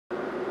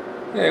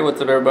Hey,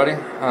 what's up everybody?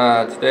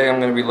 Today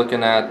I'm going to be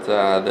looking at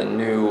the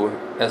new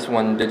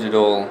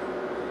S1Digital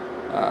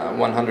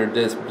 100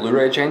 disc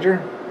Blu-ray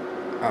changer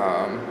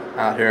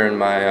out here in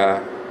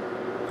my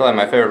probably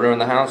my favorite room in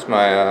the house,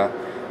 my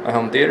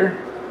home theater,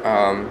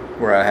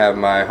 where I have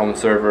my home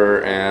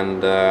server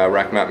and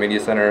rack mount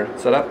media center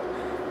set up.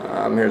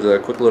 Here's a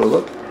quick little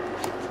look.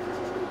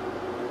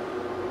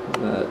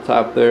 The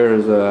top there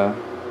is a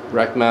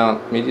rack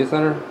mount media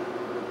center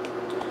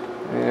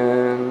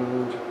and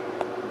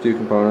two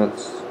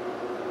components,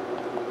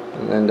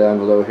 and then down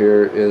below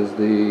here is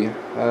the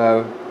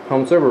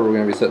home server we're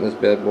going to be setting this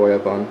bad boy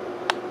up on.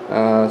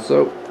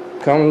 So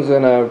comes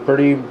in a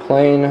pretty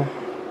plain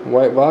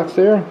white box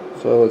here,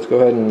 so let's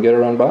go ahead and get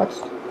her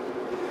unboxed.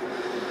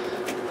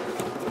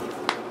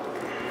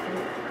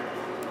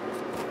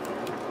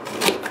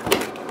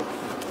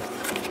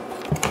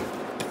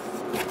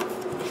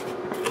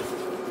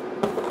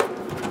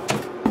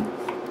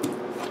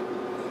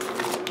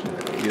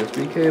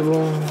 USB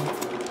cable,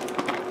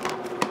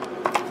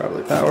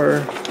 probably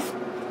power,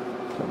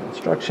 some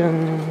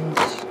instructions.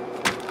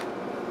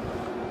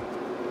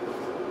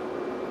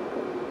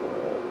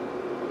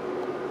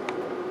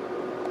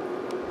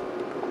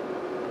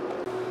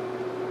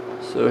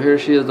 So here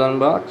she is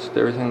unboxed,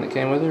 everything that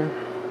came with her.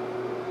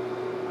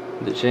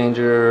 The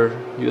changer,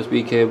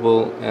 USB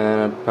cable,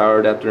 and a power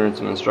adapter and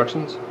some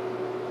instructions.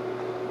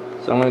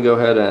 So I'm going to go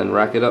ahead and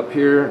rack it up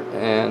here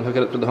and hook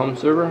it up to the home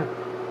server,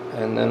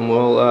 and then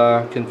we'll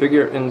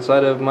configure it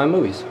inside of my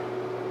movies.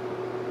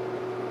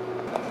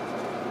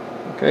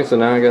 Okay, so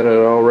now I got it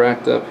all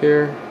racked up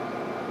here,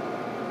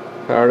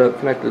 powered up,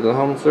 connected to the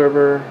home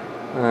server.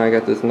 I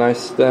got this nice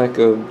stack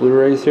of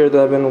Blu-rays here that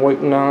I've been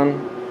waiting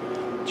on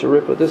to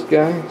rip with this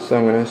guy, so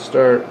I'm going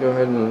to go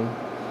ahead and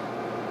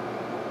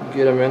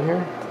get them in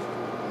here.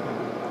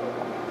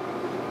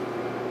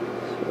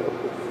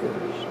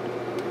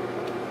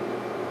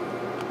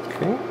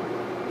 Okay.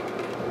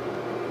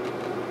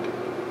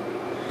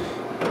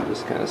 That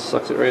just kind of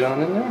sucks it right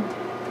on in there.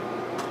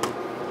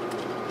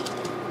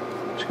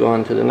 Let's go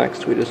on to the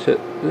next. We just hit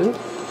this.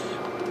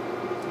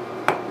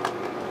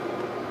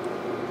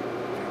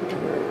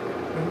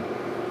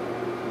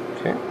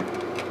 Okay.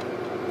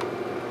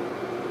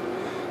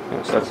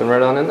 That sucks them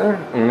right on in there.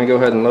 I'm going to go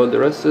ahead and load the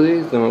rest of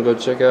these, then we'll go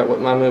check out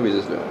what my movies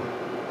is doing.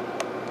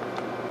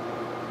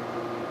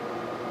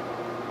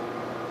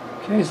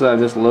 Okay, so I've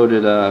just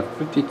loaded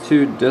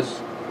 52 discs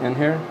in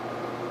here.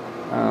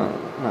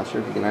 I'm not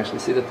sure if you can actually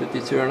see the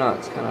 52 or not.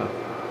 It's kind of,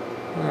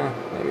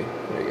 maybe.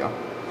 There you go.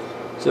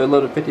 So I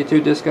loaded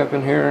 52 discs up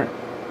in here.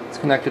 It's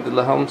connected to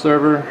the home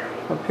server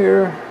up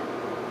here.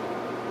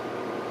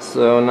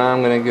 So now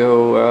I'm going to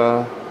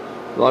go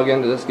log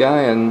into this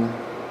guy and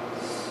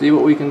see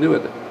what we can do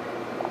with it.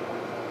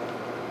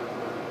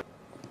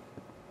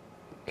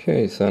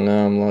 Okay, so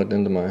now I'm logged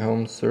into my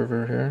home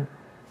server here.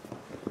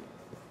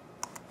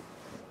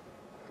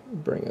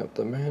 Bring up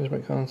the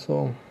management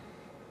console.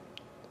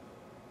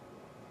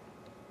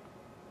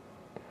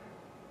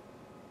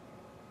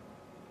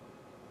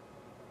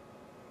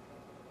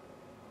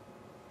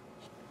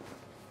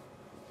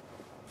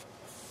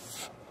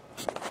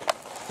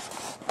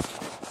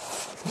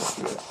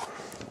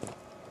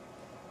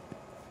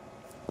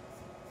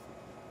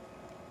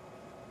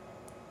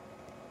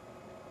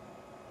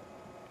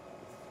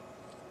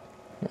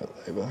 That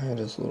light behind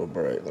is a little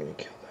bright. Let me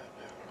kill that.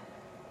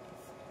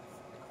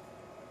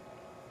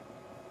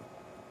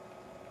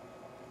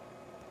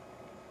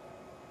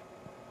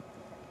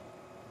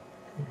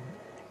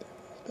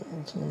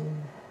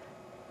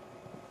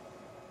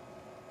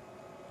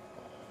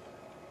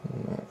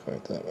 Not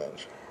quite that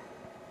much.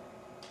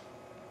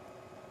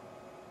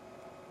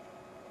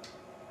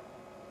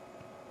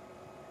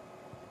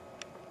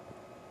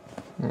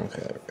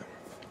 Okay, there we go.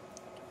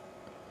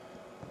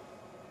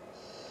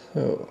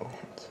 So,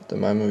 let's hit the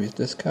My Movies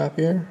disc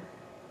copier.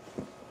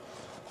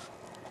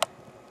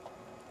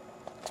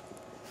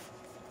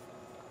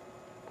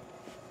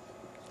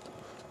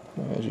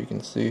 As you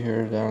can see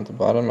here down at the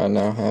bottom, I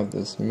now have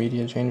this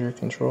media changer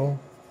control,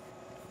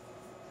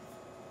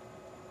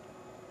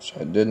 which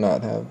I did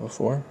not have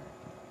before.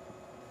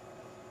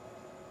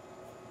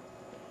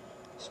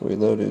 So we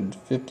loaded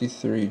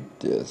 53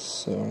 discs,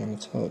 so I'm going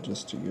to tell it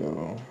just to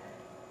go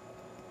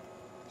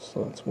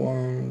slots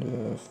 1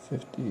 to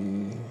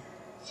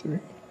 53.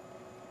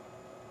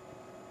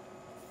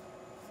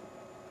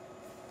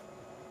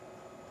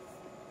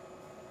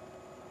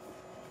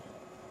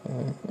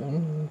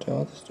 And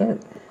tell it to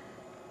start.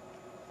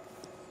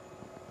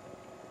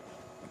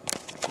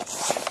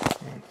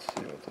 Let's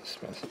see what this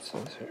message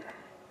says here.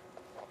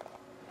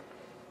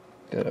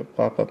 Got a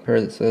pop-up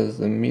here that says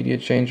the media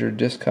changer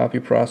disk copy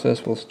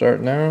process will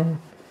start now.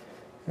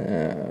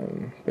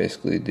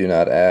 Basically, do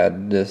not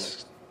add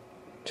disks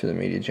to the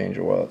media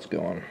changer while it's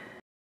going.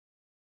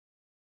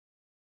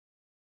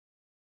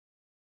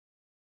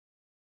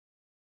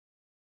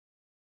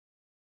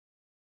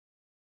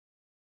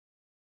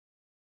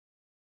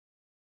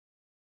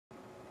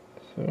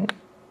 So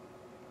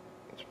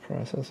it's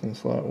processing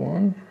slot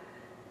 1.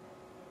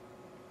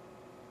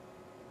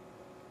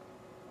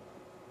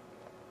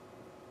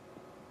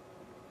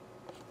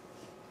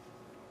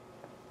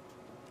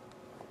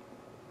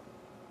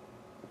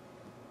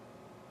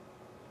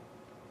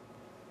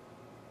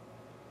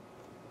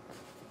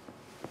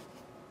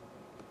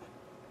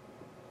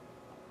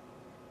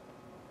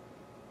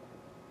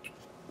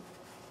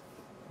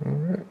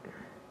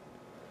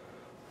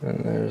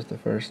 And there's the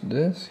first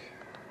disc.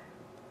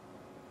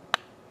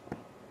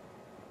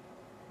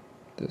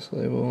 Disc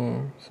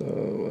label, so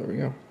there we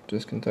go.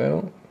 Disc and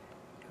title.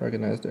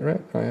 Recognized it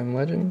right. I Am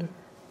Legend.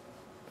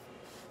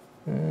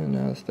 And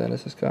now the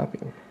status is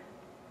copying.